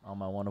 right? On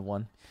my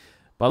 101.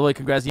 By the way,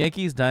 congrats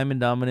Yankees.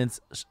 Diamond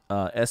Dominance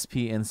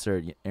SP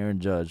insert.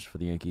 Aaron Judge for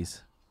the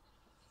Yankees.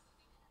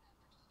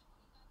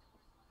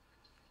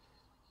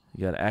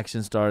 You got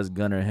Action Stars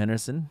Gunnar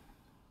Henderson,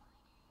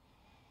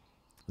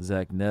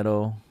 Zach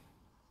Neto,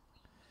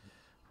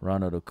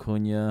 Ronald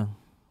Acuna,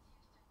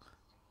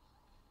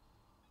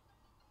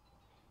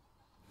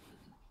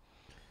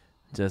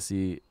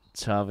 Jesse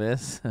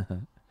Chavez,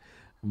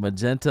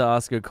 Magenta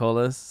Oscar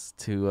Colas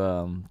to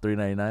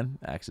 $3.99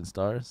 Action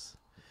Stars,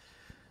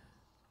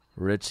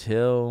 Rich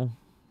Hill,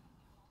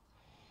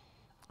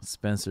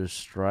 Spencer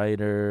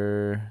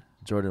Strider,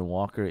 Jordan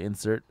Walker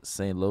insert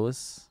St.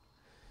 Louis,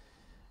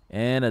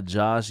 and a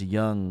Josh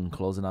Young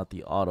closing out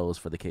the autos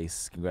for the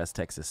case. Congrats,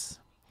 Texas.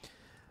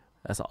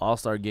 That's an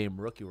All-Star Game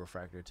rookie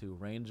refractor too.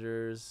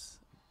 Rangers,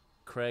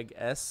 Greg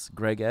S.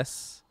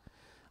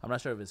 I'm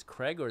not sure if it's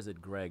Craig or is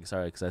it Greg.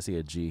 Sorry, because I see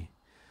a G.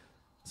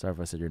 Sorry if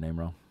I said your name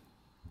wrong.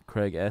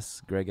 Greg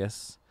S.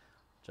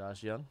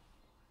 Josh Young.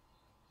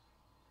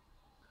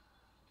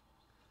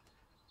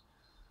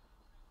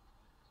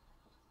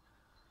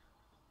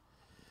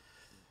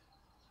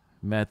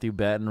 Matthew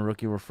Batten,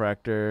 rookie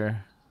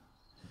refractor.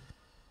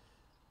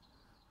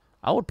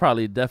 I would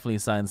probably definitely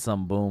sign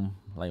some boom,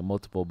 like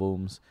multiple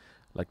booms.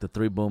 Like the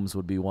 3 booms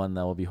would be one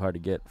that would be hard to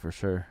get for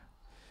sure.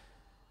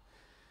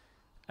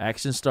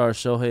 Action Star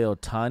Shohei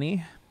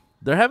Ohtani.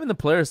 They're having the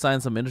players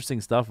sign some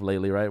interesting stuff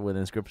lately, right, with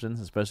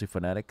inscriptions, especially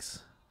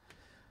Fanatics.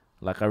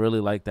 Like, I really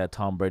like that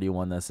Tom Brady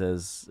one that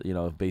says, you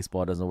know, if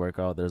baseball doesn't work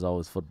out, there's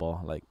always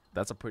football. Like,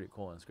 that's a pretty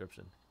cool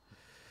inscription.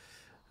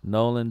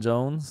 Nolan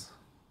Jones.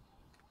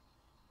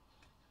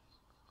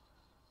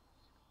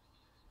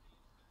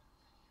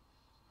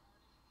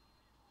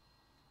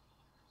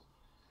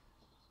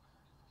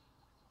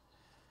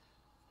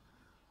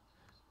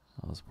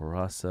 That was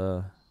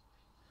Barasa.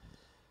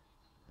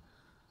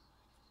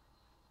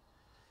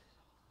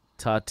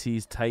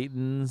 Tatis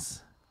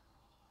Titans.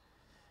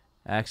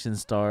 Action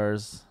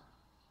Stars.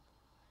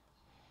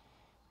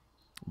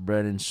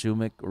 Brendan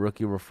Shumick,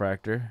 rookie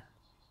refractor.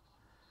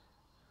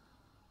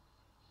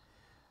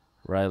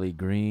 Riley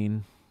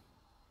Green.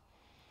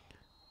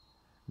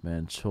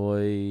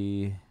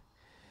 Manchoy.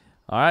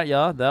 All right,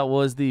 y'all. That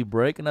was the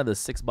break. Another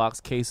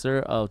 6-box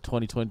caser of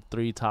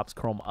 2023 Topps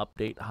Chrome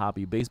Update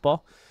Hobby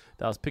Baseball.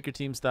 That was Pick Your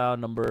Team Style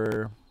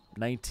number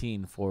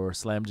 19 for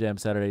Slam Jam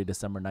Saturday,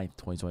 December 9th,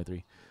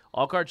 2023.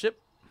 All card chip.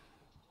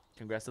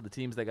 Congrats to the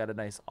teams that got a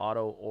nice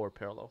auto or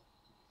parallel.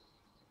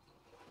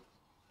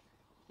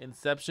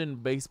 Inception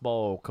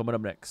Baseball coming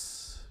up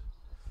next.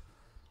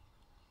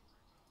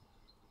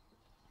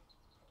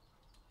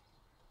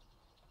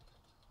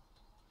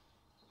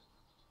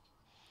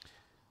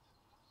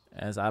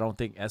 As I don't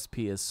think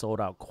SP is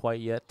sold out quite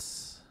yet.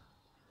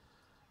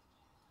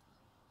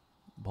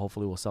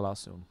 Hopefully we'll sell out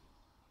soon.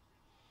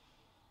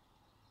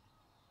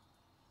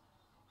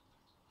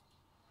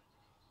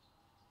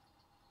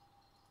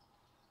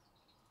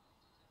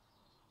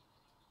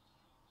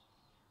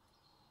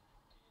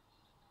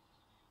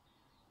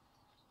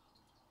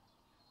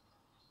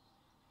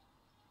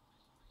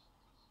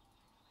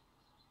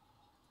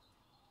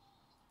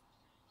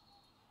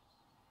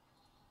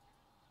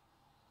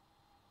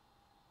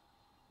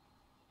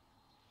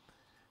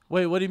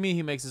 Wait, what do you mean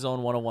he makes his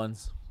own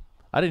 101s?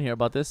 I didn't hear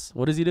about this.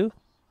 What does he do?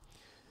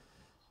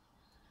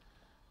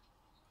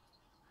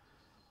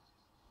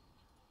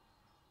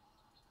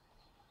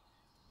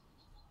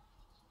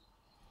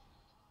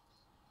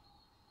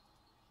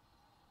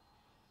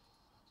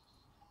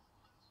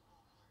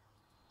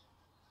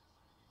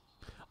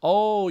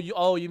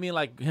 You mean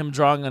like him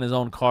drawing on his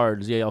own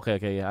cards? Yeah,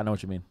 okay, yeah, I know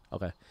what you mean.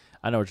 Okay,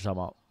 I know what you're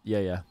talking about.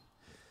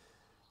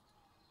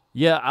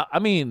 Yeah. I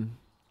mean,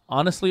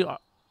 honestly,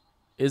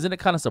 isn't it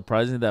kind of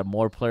surprising that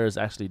more players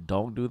actually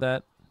don't do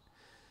that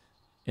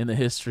in the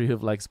history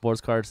of like sports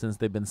cards since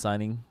they've been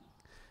signing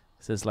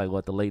since like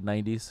what, the late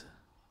 90s?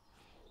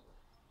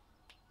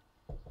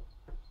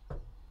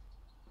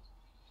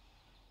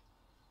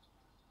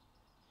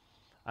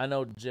 I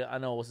know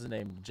what's his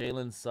name,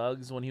 Jalen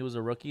Suggs, when he was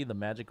a rookie, the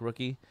Magic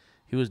rookie,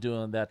 he was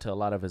doing that to a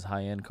lot of his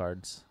high end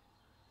cards.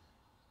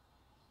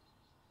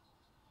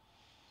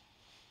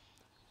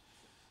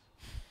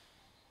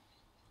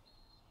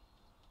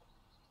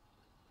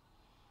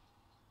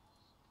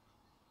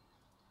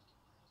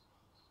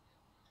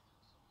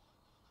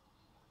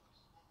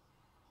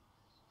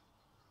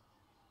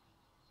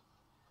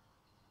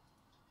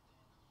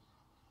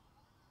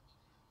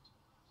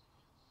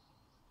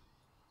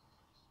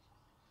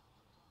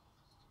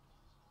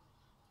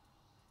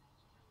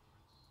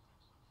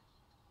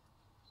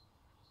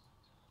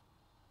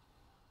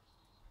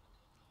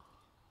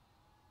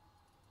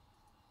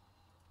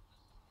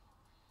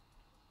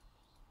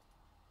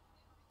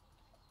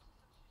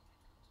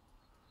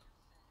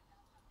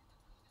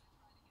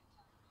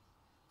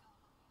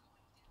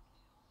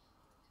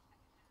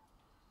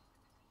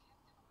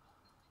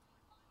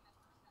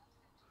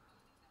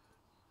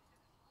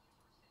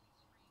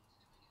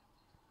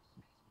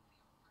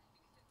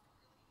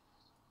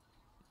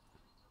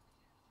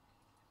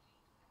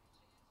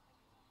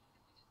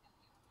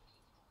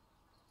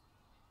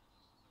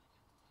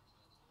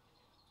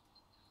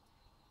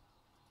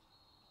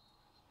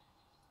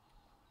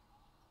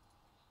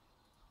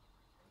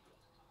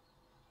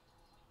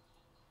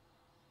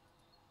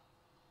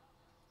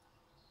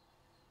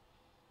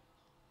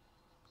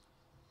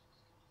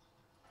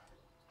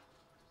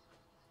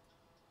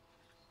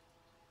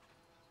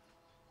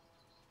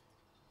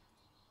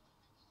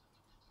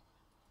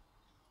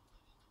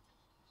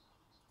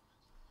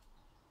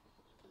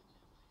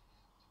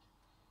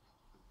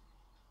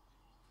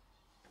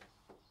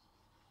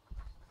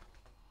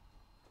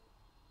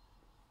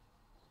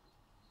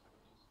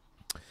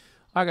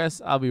 All right,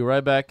 guys, I'll be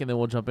right back, and then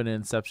we'll jump into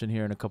Inception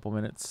here in a couple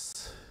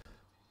minutes.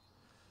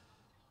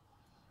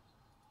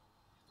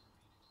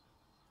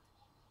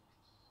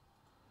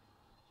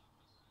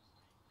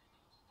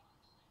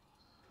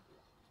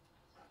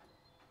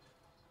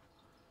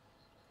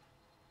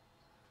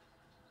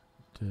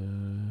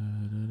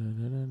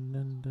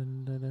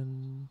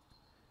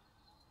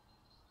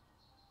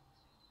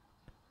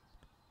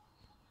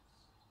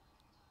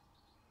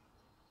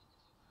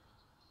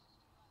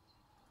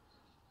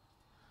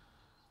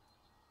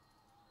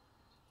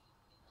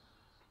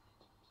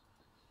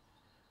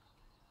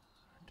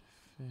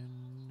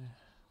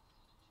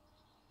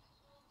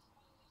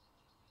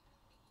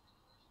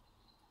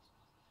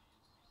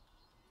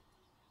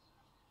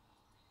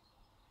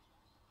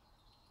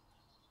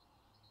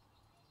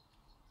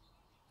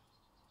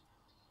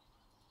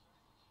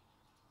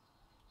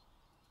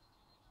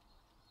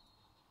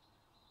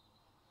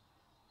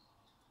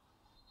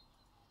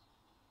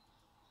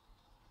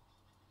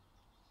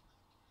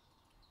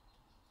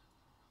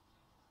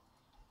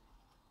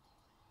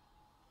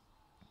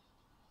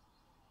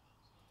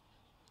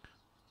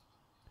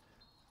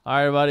 All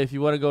right, everybody, if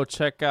you want to go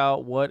check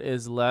out what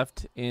is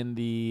left in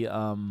the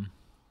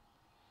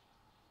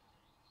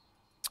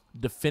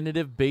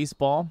definitive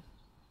baseball,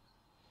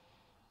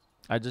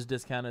 I just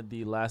discounted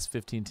the last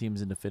 15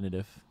 teams in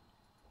definitive.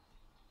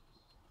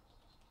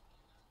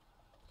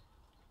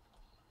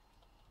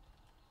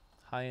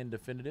 High-end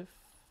definitive.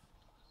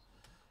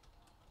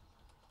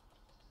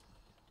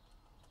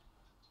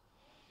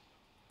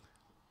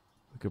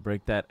 We could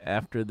break that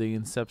after the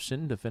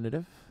Inception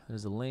definitive.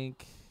 There's a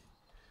link.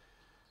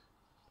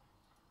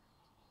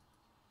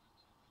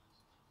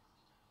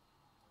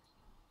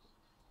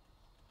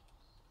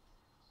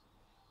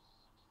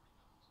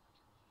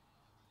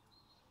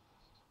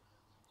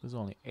 There's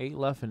only 8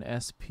 left in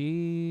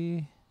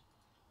SP.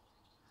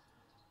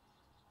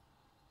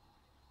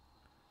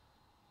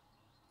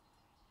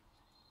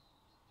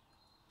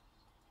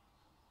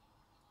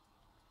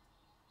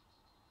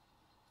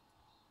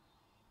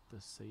 The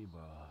Sabres.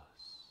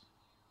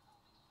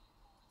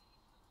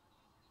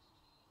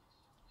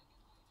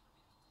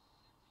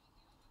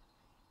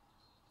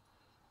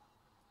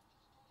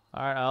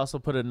 All right, I also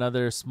put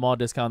another small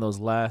discount on those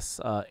last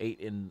 8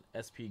 in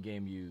SP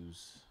game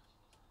use.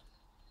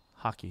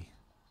 Hockey.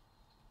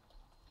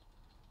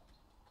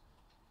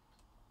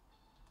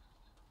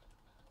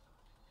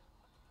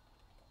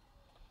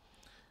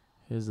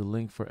 Here's the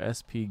link for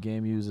SP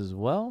game use as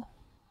well.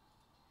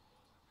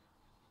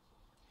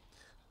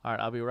 All right,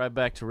 I'll be right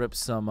back to rip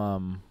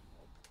some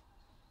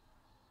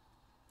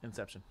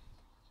Inception.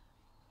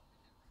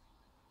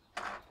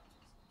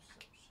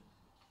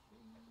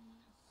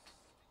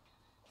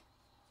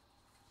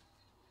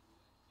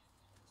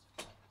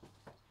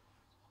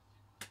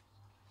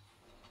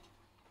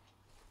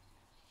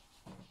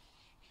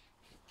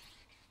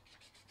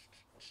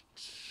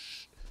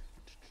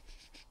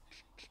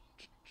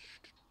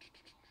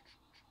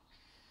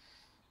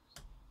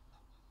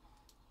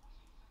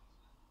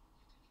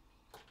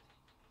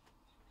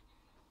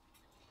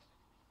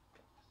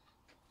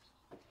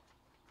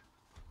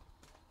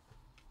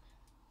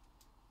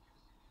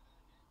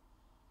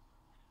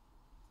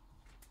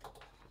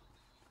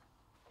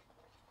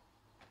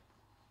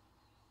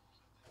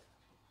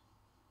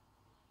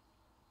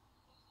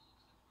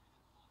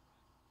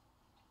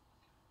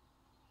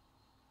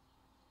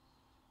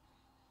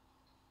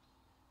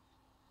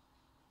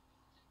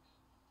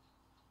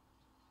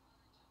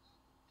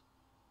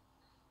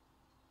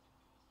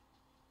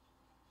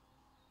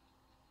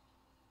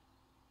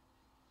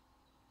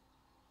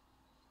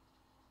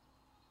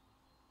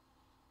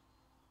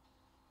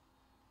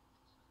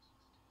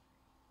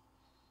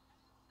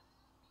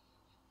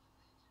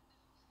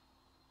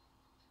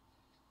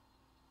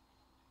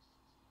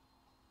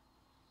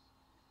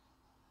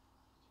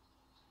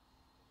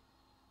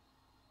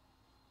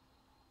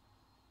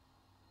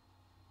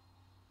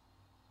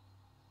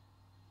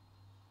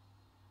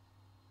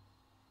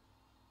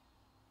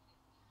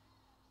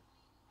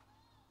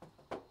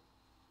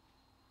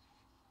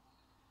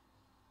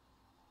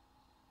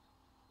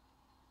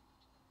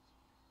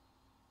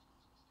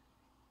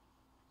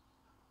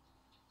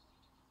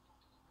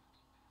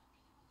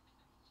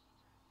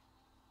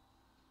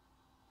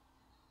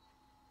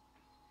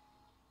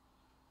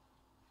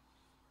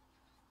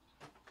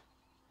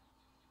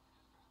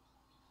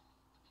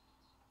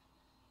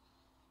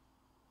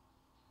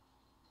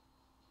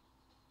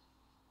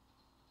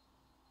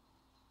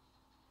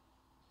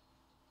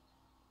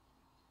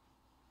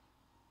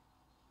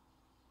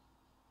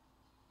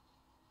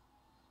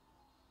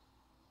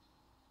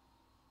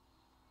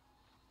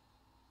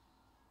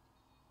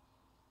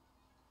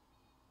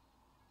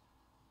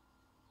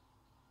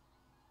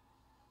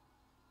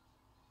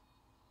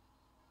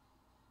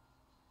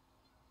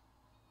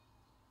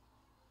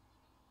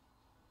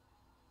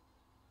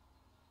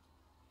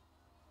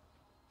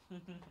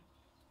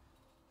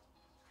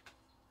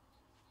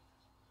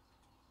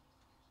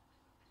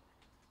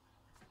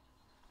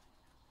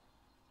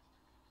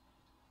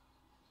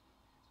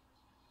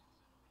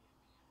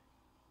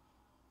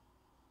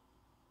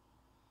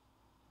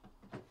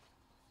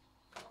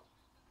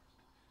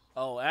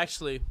 Oh,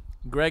 actually,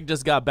 Greg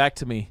just got back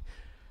to me.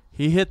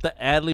 He hit the Adley